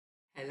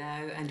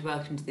Hello and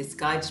welcome to this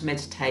guided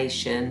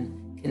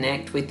meditation.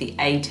 Connect with the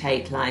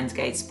 8-8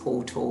 Lionsgates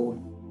portal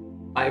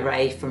by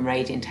Rae from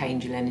Radiant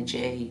Angel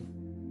Energy.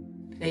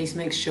 Please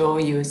make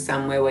sure you are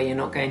somewhere where you're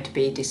not going to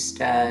be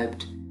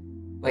disturbed,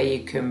 where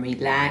you can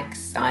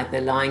relax, either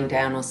lying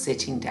down or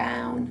sitting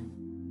down.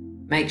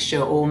 Make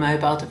sure all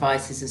mobile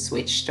devices are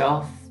switched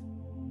off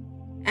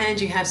and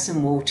you have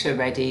some water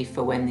ready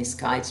for when this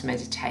guided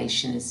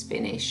meditation is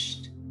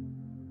finished.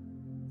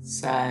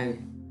 So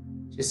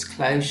just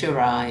close your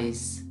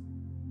eyes,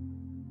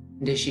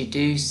 and as you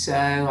do so,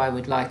 I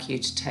would like you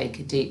to take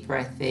a deep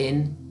breath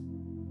in,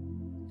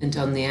 and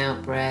on the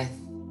out breath,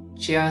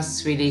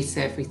 just release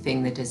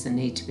everything that doesn't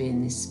need to be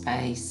in this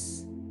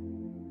space.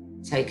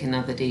 Take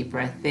another deep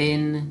breath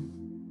in,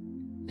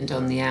 and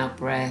on the out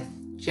breath,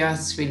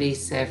 just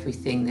release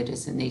everything that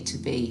doesn't need to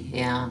be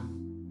here.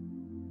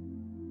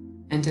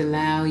 And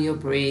allow your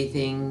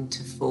breathing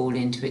to fall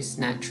into its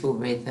natural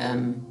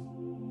rhythm.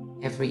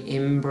 Every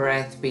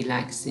in-breath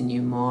relaxing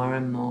you more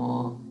and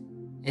more,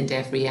 and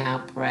every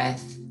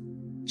out-breath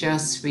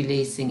just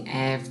releasing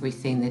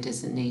everything that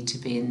doesn't need to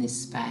be in this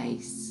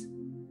space.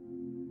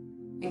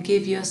 And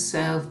give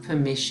yourself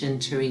permission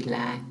to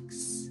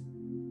relax.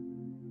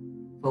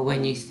 For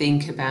when you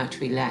think about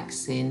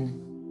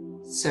relaxing,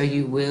 so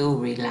you will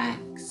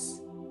relax.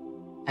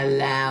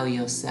 Allow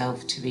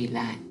yourself to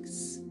relax.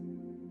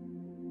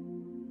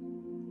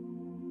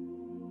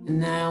 And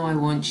now I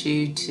want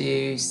you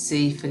to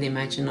see, feel,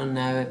 imagine or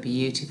know a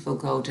beautiful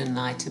golden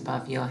light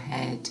above your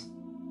head.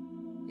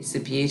 It's a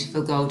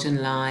beautiful golden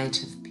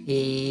light of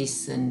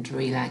peace and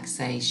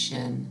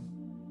relaxation.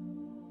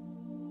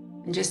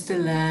 And just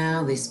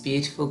allow this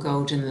beautiful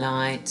golden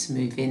light to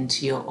move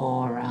into your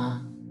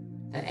aura,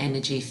 the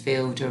energy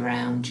field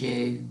around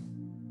you.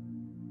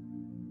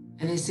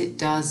 And as it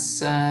does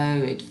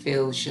so, it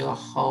fills your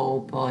whole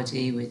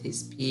body with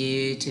this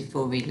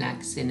beautiful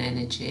relaxing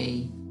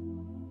energy,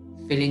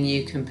 filling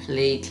you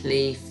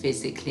completely,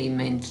 physically,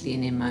 mentally,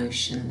 and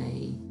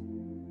emotionally.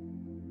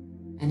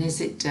 And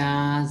as it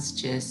does,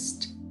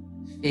 just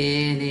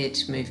feel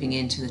it moving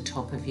into the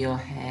top of your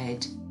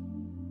head.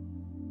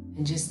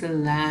 And just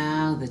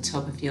allow the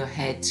top of your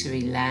head to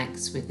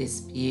relax with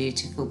this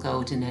beautiful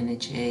golden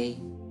energy.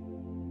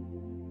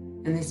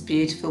 And this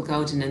beautiful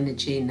golden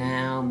energy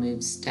now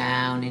moves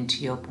down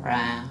into your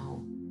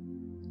brow,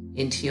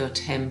 into your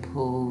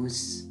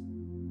temples,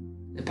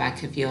 the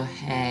back of your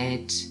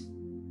head,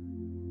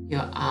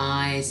 your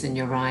eyes and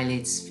your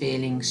eyelids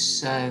feeling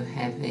so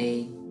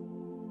heavy,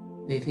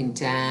 moving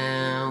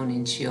down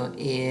into your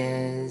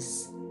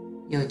ears,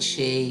 your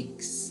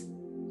cheeks,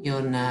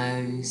 your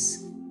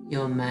nose,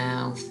 your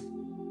mouth,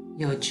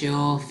 your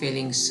jaw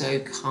feeling so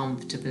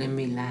comfortable and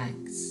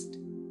relaxed.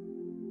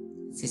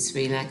 As this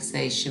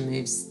relaxation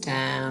moves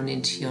down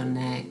into your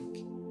neck,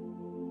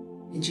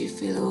 and you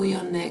feel all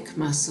your neck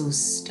muscles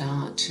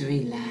start to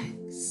relax.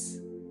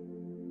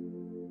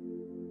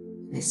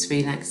 This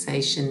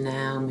relaxation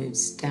now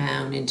moves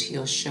down into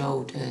your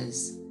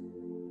shoulders,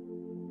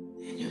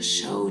 and your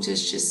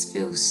shoulders just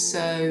feel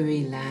so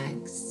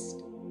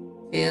relaxed.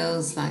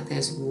 Feels like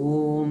there's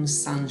warm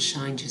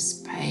sunshine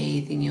just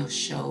bathing your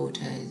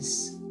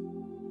shoulders.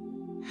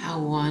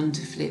 How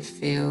wonderful it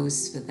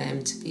feels for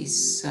them to be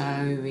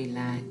so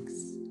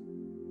relaxed.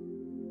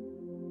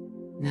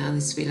 Now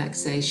this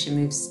relaxation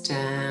moves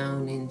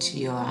down into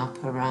your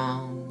upper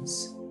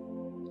arms,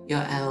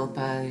 your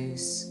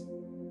elbows,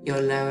 your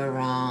lower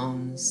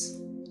arms,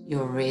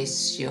 your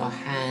wrists, your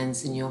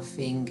hands and your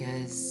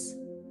fingers.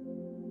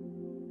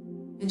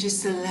 And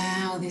just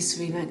allow this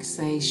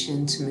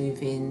relaxation to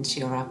move into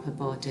your upper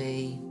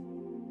body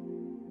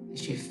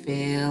as you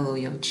feel all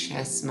your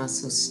chest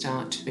muscles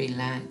start to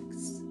relax,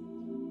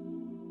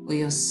 all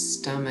your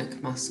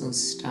stomach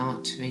muscles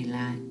start to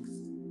relax,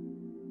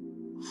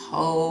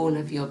 whole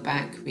of your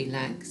back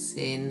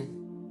relaxing,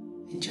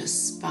 and your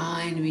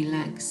spine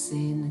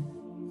relaxing,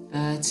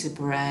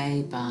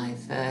 vertebrae by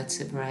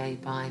vertebrae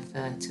by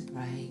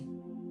vertebrae.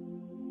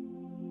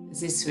 As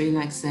this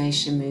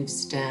relaxation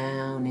moves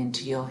down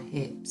into your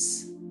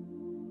hips,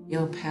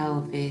 your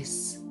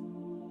pelvis,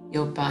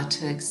 your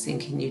buttocks,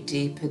 sinking you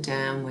deeper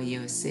down where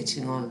you are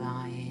sitting or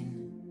lying.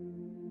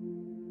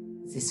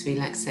 As this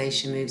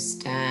relaxation moves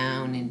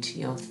down into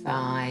your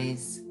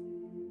thighs,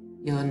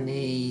 your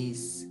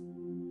knees,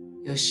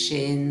 your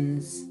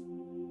shins,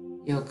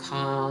 your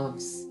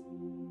calves,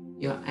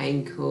 your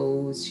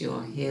ankles,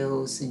 your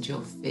heels and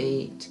your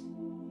feet,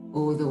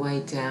 all the way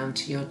down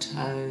to your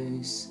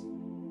toes.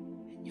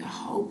 And your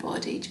whole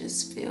body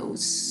just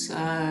feels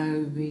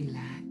so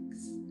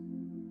relaxed.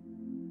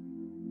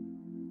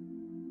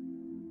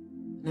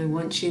 And I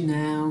want you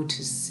now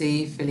to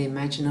see, feel,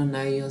 imagine or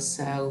know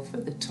yourself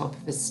at the top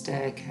of a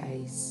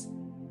staircase.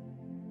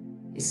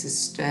 It's a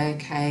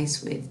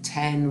staircase with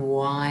 10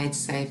 wide,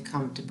 safe,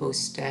 comfortable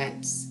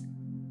steps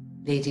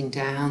leading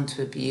down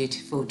to a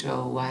beautiful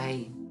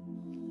doorway.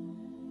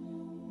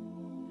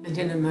 And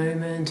in a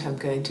moment, I'm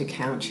going to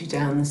count you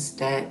down the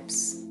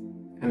steps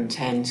from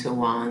 10 to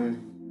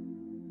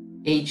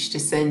 1. Each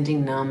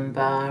descending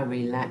number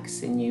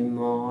relaxing you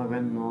more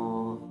and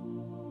more.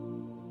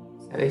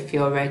 So if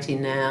you're ready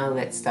now,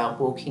 let's start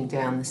walking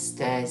down the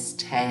stairs.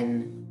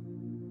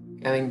 10,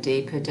 going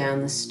deeper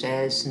down the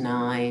stairs.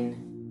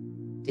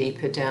 9,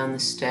 deeper down the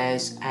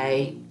stairs.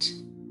 8,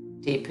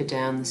 deeper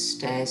down the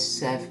stairs.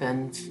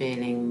 7,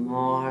 feeling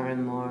more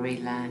and more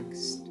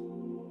relaxed.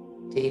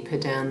 Deeper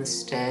down the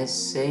stairs.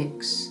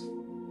 6,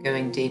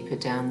 going deeper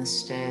down the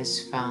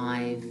stairs.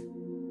 5,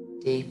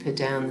 deeper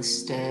down the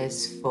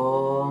stairs.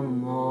 4,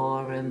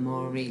 more and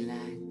more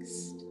relaxed.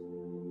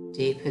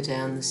 Deeper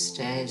down the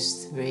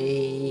stairs.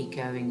 3,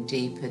 going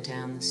deeper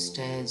down the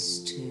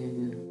stairs.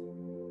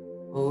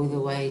 2, all the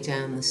way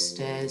down the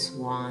stairs.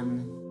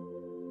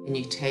 1, and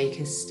you take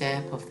a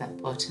step off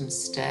that bottom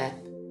step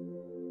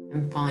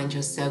and find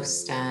yourself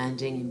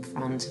standing in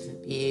front of a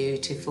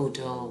beautiful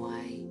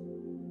doorway.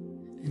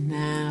 And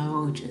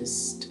now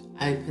just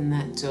open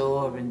that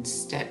door and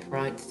step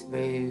right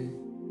through.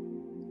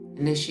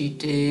 And as you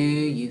do,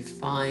 you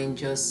find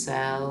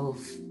yourself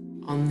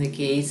on the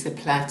Giza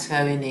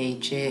Plateau in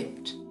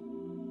Egypt.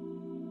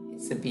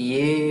 It's a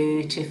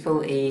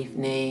beautiful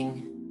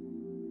evening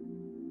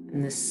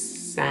and the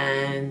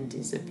sand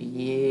is a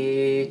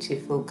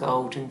beautiful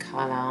golden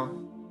colour.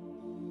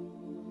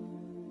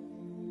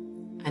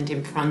 And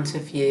in front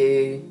of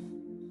you,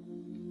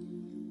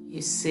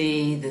 you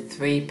see the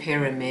 3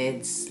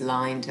 pyramids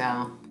lined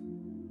up.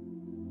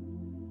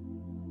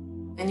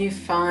 And you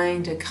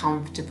find a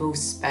comfortable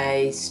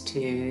space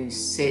to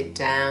sit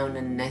down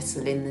and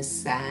nestle in the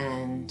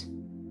sand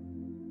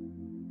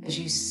as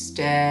you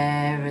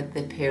stare at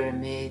the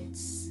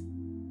pyramids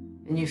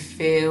and you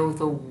feel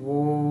the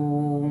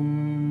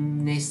warmness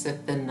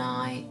of the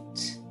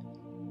night.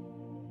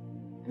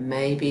 And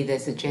maybe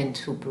there's a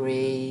gentle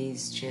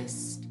breeze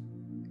just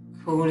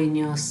cooling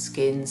your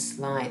skin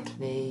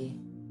slightly.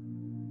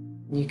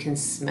 You can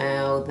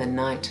smell the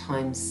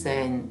nighttime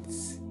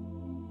scents.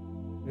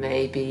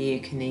 Maybe you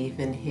can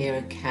even hear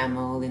a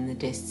camel in the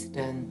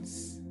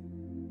distance.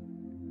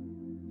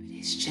 But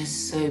it's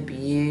just so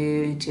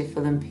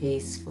beautiful and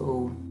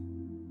peaceful.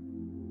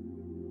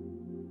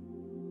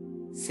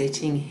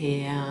 Sitting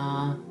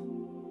here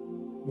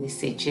in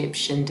this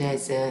Egyptian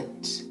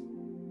desert,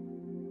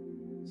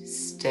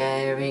 just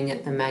staring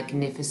at the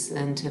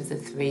magnificence of the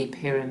 3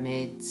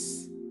 pyramids.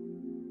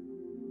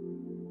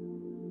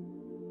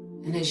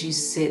 And as you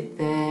sit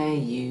there,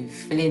 you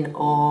feel in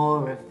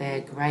awe of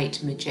their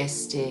great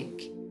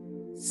majestic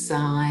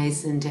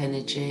size and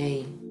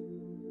energy.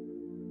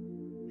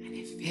 And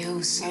it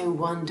feels so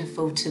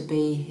wonderful to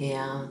be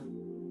here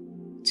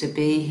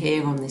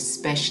on this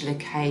special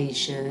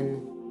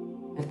occasion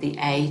of the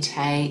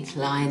 8/8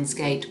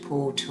 Lionsgate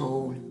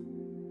portal,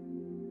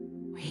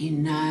 where you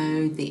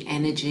know the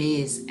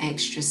energy is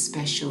extra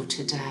special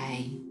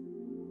today.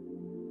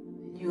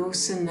 You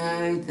also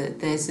know that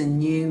there's a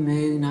new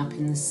moon up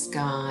in the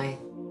sky,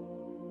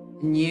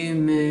 a new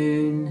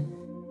moon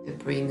that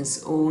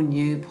brings all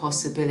new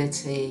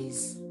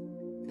possibilities,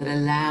 that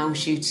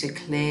allows you to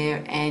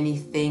clear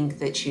anything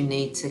that you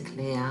need to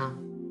clear.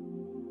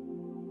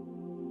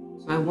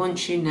 So I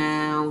want you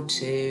now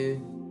to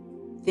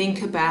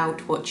think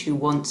about what you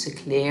want to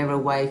clear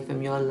away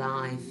from your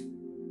life,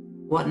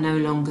 what no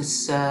longer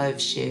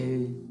serves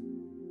you.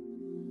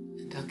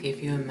 And I'll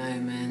give you a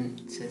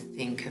moment to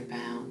think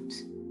about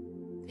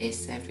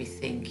this,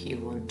 everything you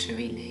want to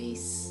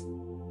release.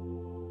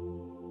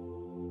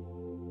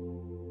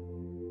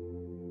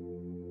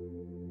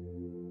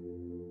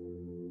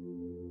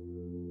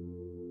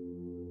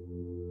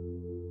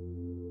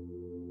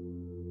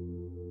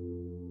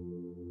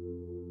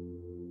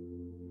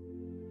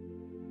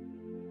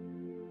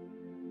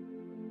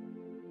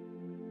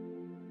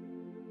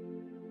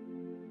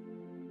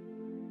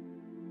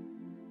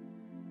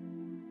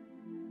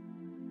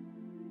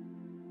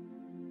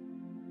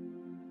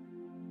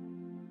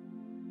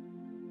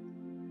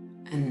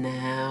 And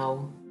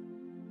now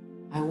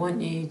I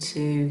want you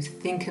to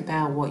think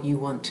about what you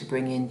want to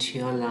bring into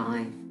your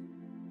life.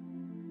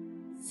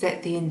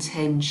 Set the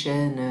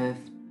intention of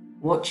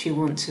what you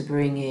want to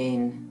bring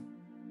in,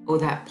 all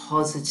that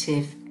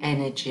positive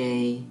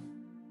energy.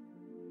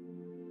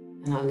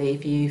 And I'll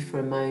leave you for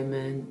a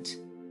moment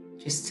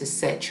just to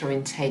set your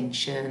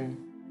intention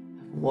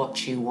of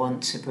what you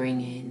want to bring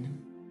in.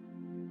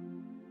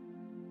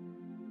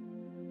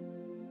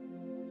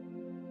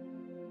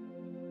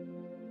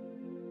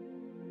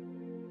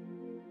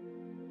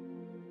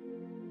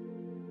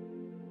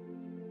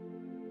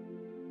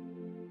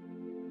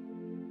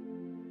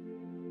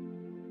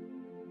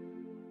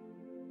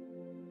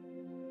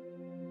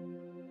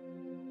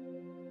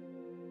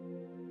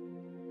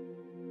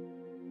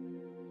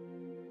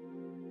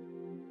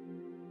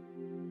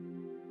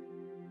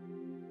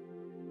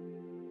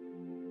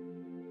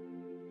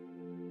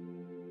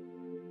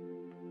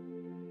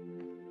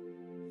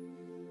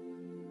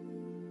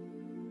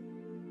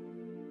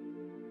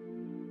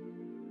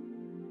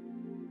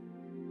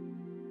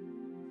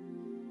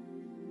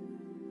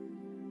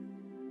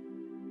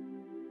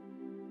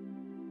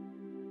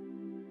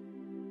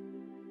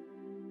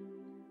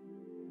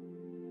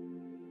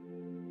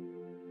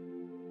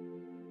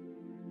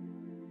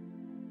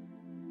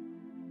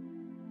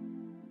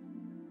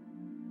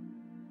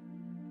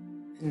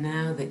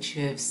 Now that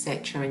you have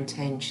set your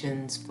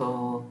intentions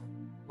for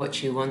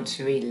what you want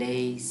to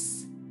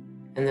release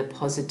and the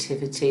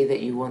positivity that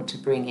you want to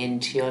bring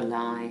into your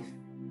life,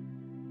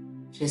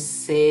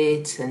 just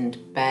sit and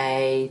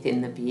bathe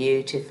in the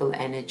beautiful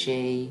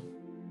energy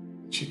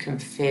that you can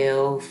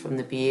feel from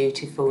the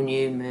beautiful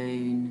new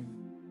moon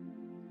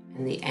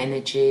and the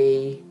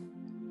energy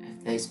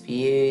of those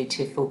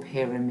beautiful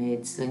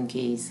pyramids in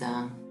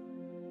Giza.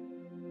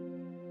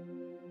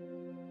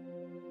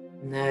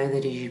 Know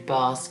that as you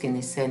bask in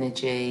this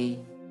energy,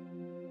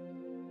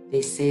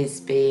 this is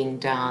being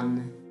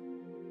done.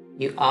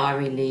 You are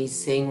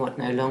releasing what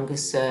no longer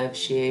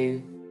serves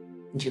you,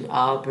 and you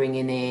are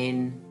bringing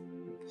in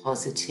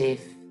positive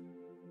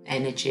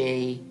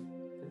energy,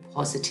 the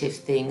positive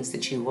things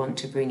that you want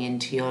to bring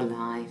into your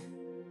life.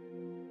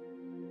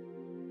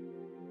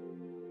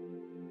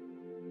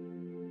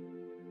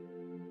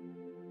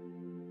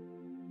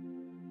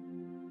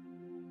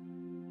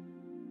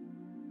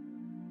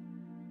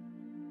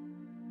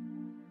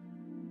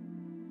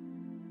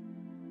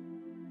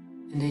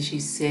 And as you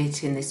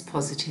sit in this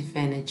positive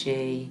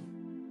energy,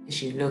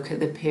 as you look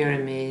at the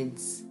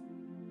pyramids,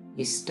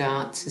 you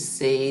start to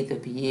see the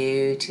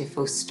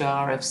beautiful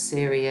star of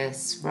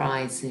Sirius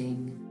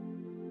rising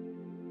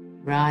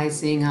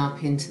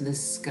up into the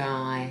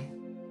sky.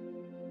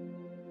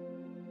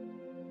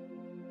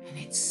 And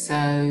it's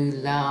so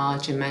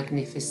large and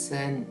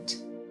magnificent,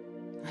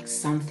 like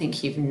something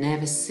you've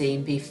never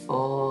seen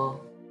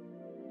before.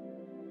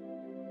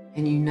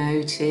 And you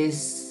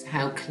notice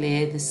how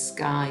clear the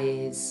sky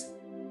is.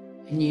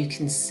 And you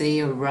can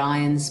see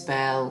Orion's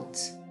belt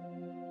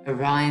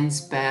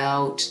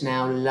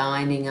now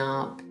lining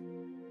up,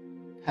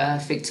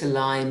 perfect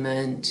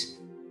alignment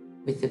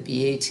with the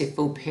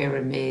beautiful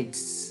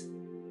pyramids.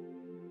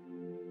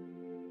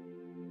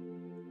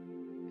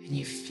 And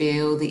you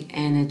feel the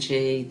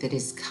energy that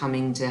is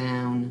coming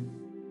down,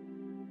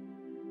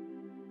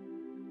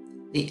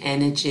 the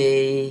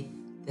energy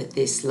that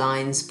this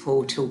lion's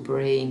portal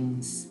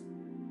brings,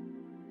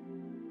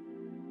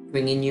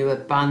 bringing you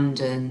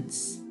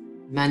abundance,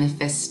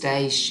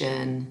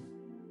 manifestation,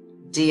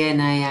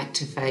 DNA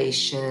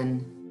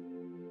activation,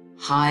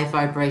 high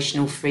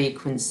vibrational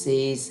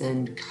frequencies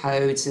and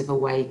codes of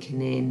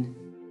awakening.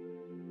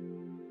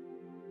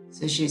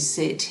 So as you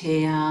sit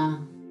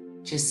here,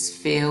 just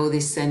feel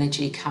this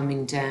energy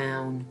coming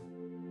down.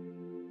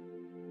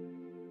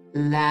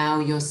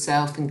 Allow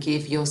yourself and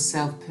give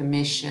yourself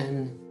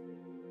permission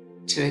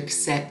to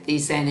accept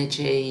these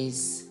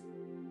energies.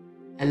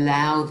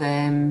 Allow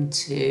them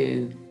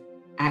to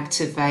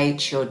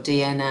activate your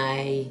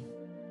DNA,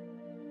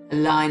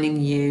 aligning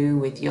you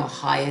with your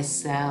higher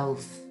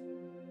self,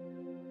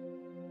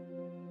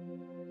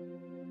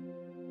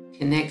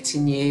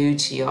 connecting you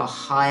to your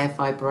higher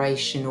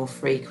vibrational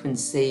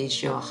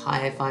frequencies, your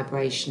higher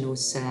vibrational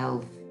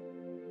self,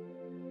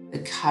 the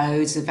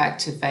codes of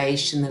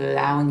activation that are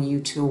allowing you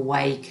to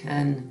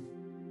awaken,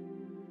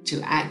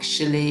 to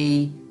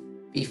actually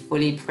be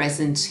fully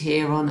present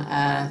here on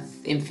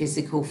earth in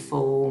physical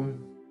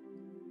form,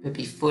 but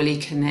be fully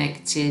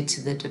connected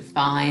to the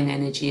divine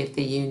energy of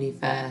the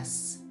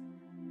universe,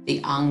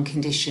 the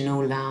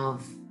unconditional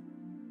love.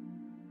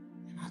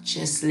 And I'll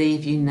just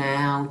leave you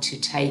now to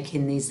take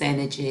in these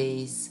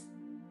energies,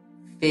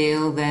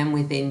 feel them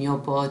within your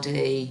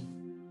body,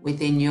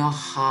 within your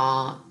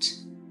heart.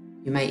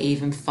 You may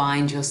even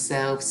find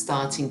yourself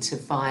starting to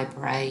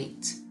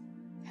vibrate.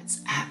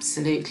 That's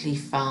absolutely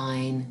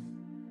fine.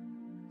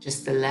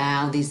 Just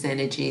allow these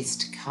energies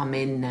to come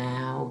in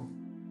now.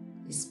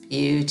 This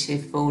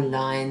beautiful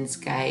Lion's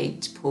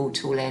Gate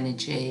portal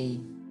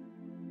energy,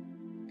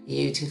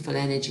 beautiful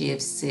energy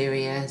of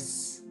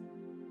Sirius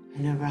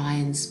and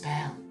Orion's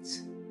belt.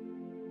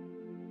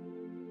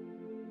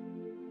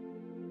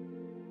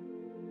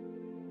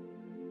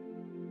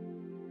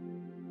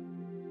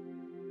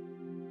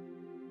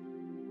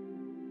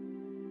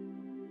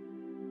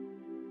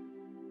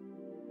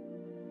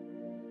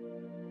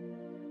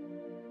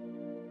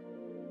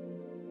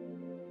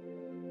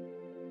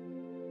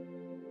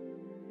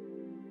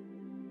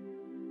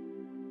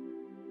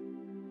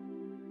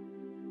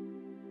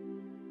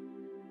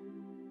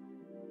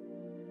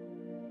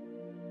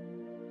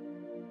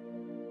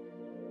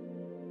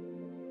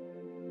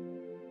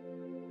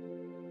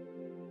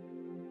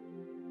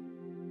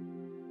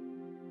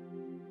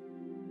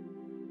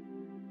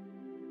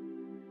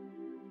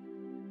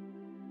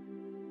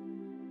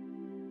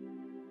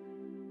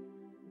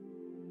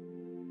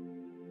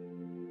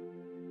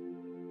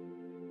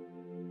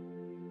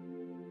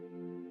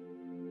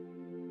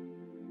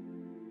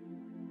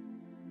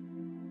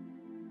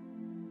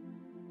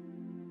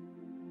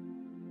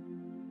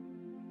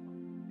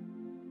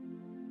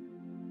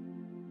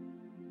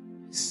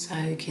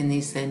 Soak in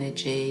these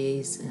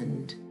energies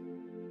and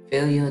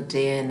feel your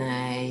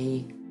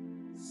DNA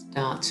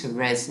start to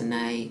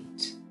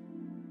resonate,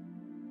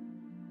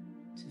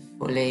 to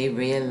fully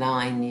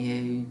realign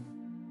you,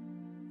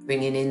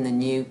 bringing in the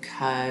new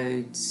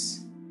codes,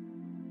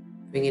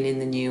 bringing in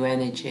the new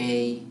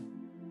energy,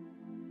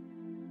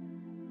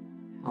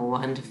 how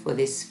wonderful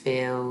this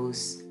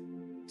feels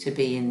to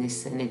be in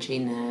this energy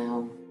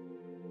now.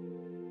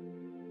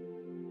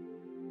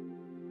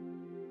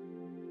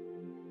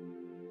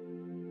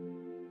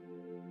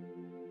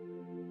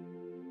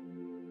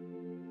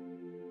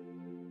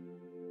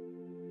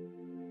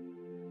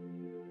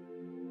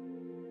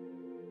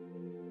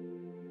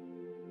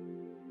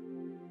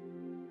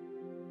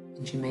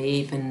 And you may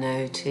even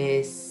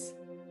notice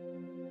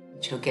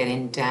that you're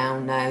getting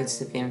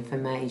downloads of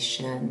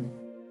information.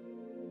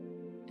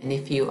 And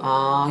if you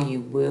are, you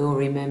will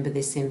remember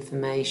this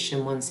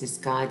information once this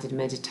guided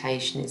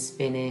meditation is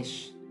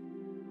finished.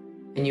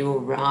 And you will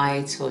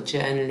write or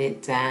journal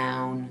it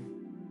down,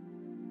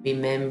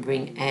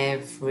 remembering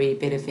every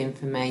bit of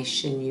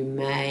information you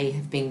may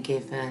have been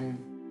given.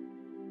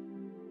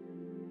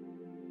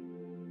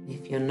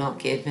 If you're not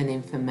given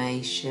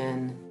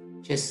information,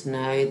 just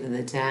know that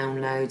the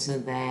downloads are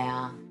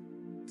there,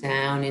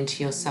 down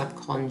into your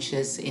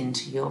subconscious,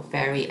 into your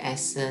very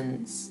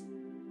essence,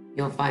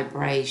 your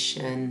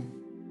vibration,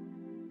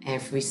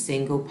 every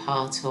single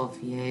part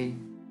of you.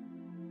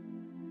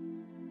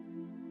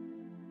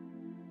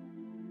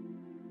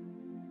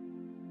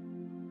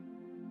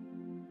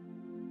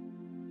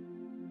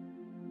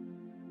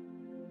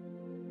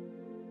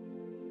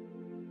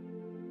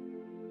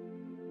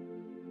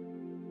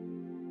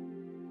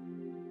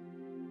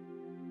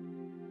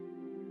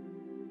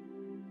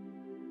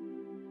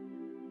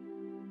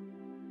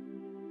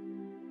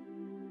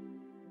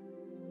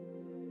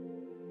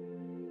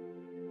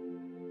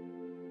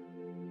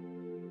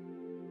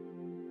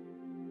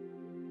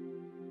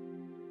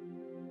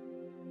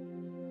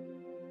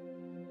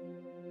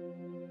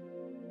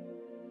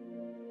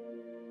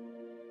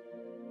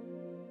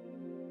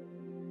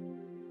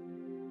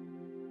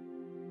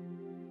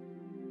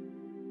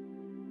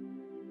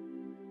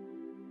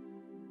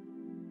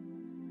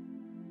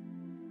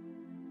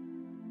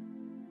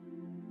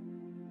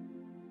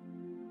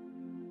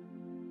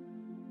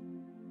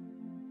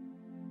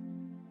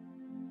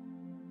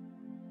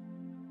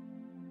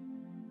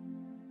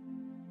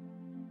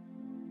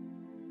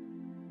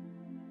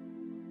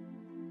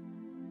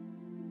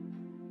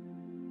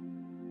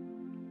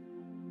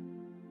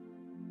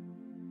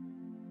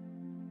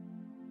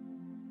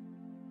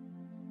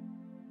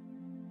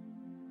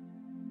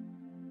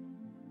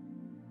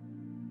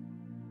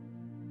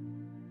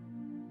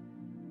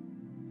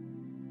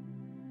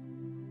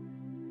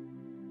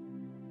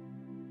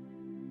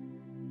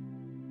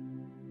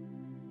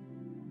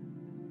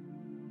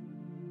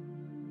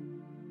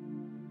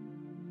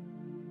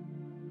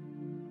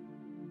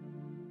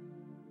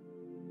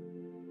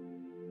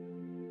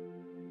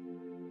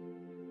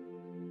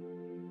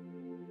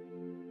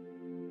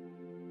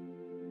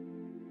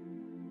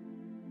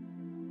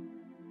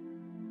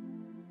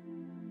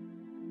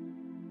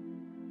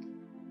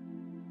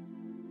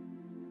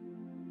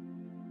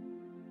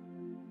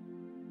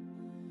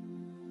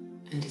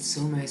 And it's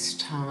almost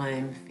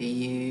time for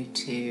you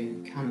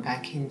to come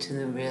back into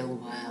the real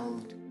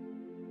world.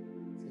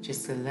 So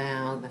just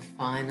allow the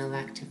final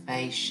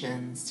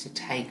activations to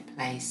take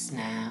place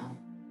now.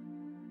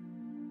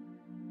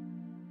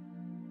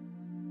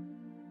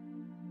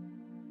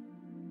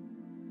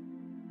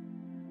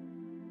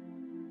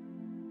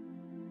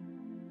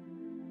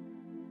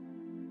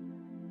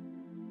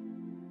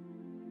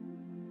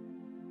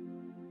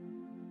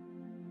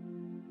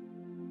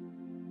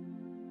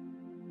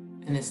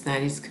 And as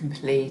that is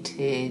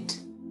completed,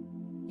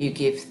 you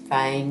give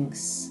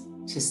thanks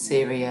to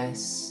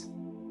Sirius,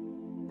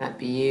 that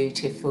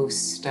beautiful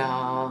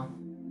star,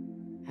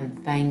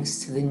 and thanks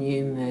to the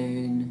new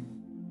moon.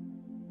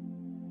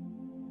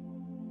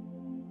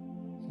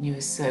 And you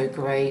are so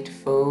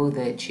grateful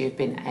that you've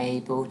been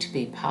able to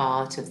be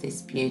part of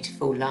this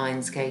beautiful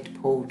Lionsgate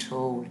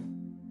portal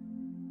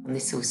on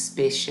this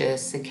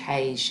auspicious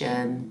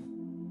occasion.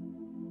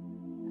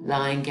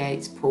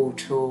 Lionsgate's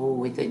portal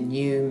with a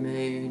new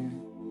moon.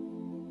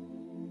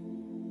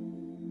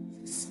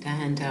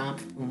 Stand up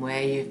from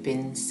where you've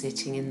been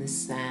sitting in the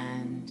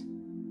sand,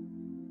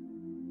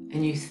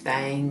 and you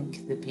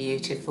thank the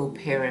beautiful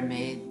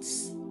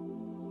pyramids,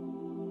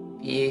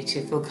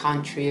 beautiful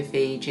country of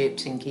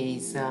Egypt and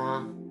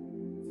Giza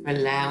for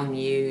allowing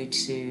you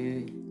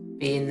to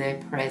be in their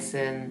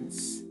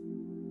presence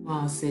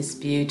whilst this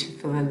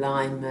beautiful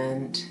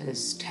alignment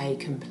has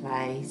taken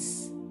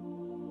place.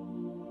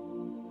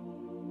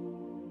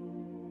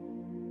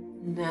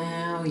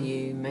 Now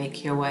you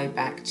make your way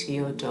back to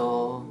your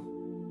door.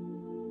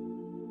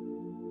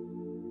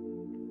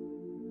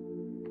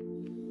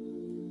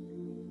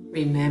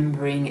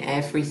 Remembering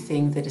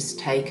everything that has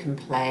taken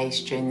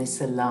place during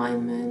this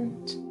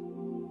alignment.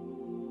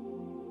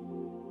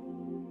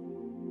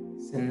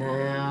 So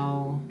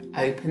now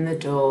open the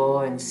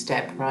door and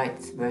step right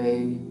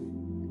through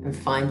and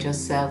find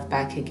yourself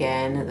back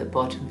again at the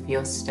bottom of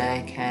your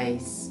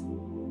staircase.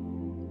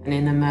 And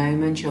in a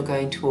moment you're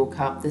going to walk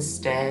up the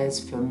stairs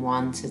from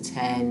 1 to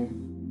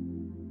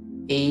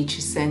 10, each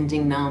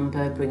ascending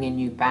number bringing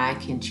you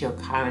back into your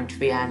current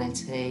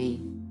reality,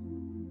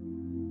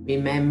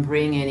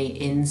 remembering any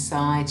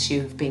insights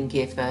you have been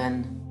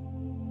given,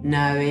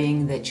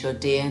 knowing that your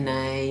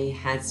DNA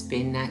has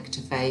been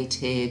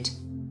activated,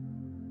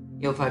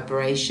 your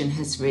vibration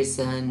has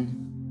risen,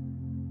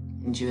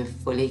 and you are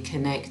fully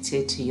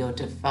connected to your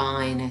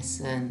divine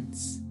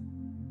essence.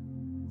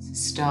 So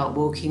start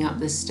walking up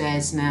the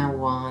stairs now,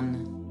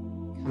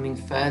 1, coming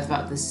further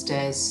up the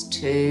stairs,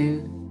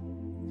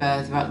 2,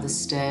 further up the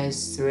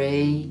stairs,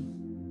 3,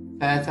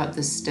 further up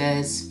the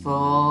stairs,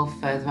 4,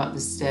 further up the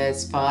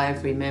stairs,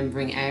 5,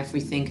 remembering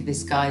everything of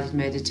this guided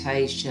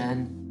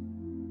meditation.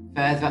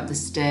 Further up the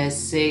stairs,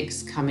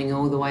 6, coming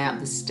all the way up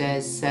the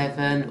stairs,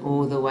 7,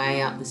 all the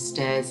way up the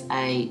stairs,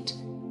 8,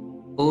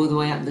 all the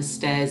way up the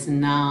stairs,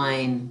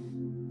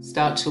 9.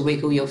 Start to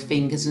wiggle your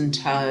fingers and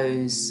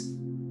toes.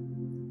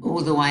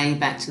 All the way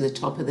back to the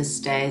top of the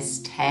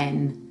stairs,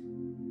 10.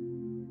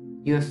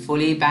 You are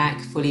fully back,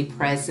 fully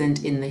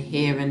present in the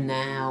here and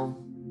now.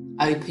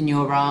 Open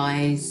your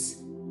eyes.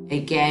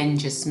 Again,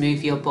 just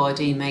move your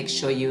body. Make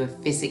sure you are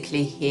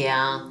physically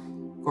here.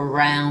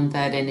 Ground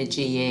that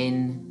energy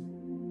in.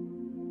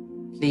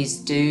 Please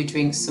do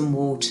drink some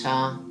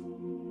water.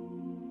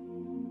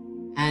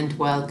 And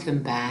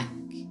welcome back.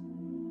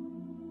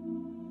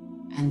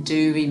 And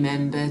do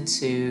remember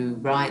to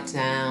write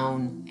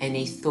down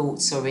any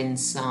thoughts or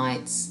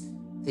insights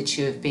that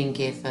you have been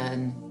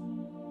given,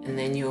 and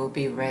then you'll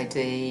be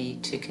ready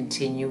to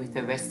continue with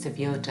the rest of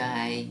your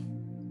day.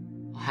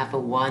 Have a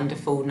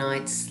wonderful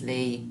night's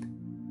sleep,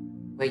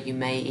 where you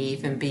may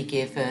even be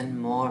given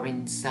more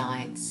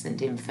insights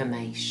and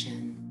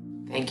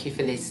information. Thank you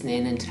for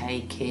listening and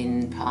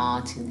taking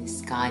part in this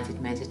guided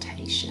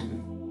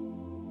meditation.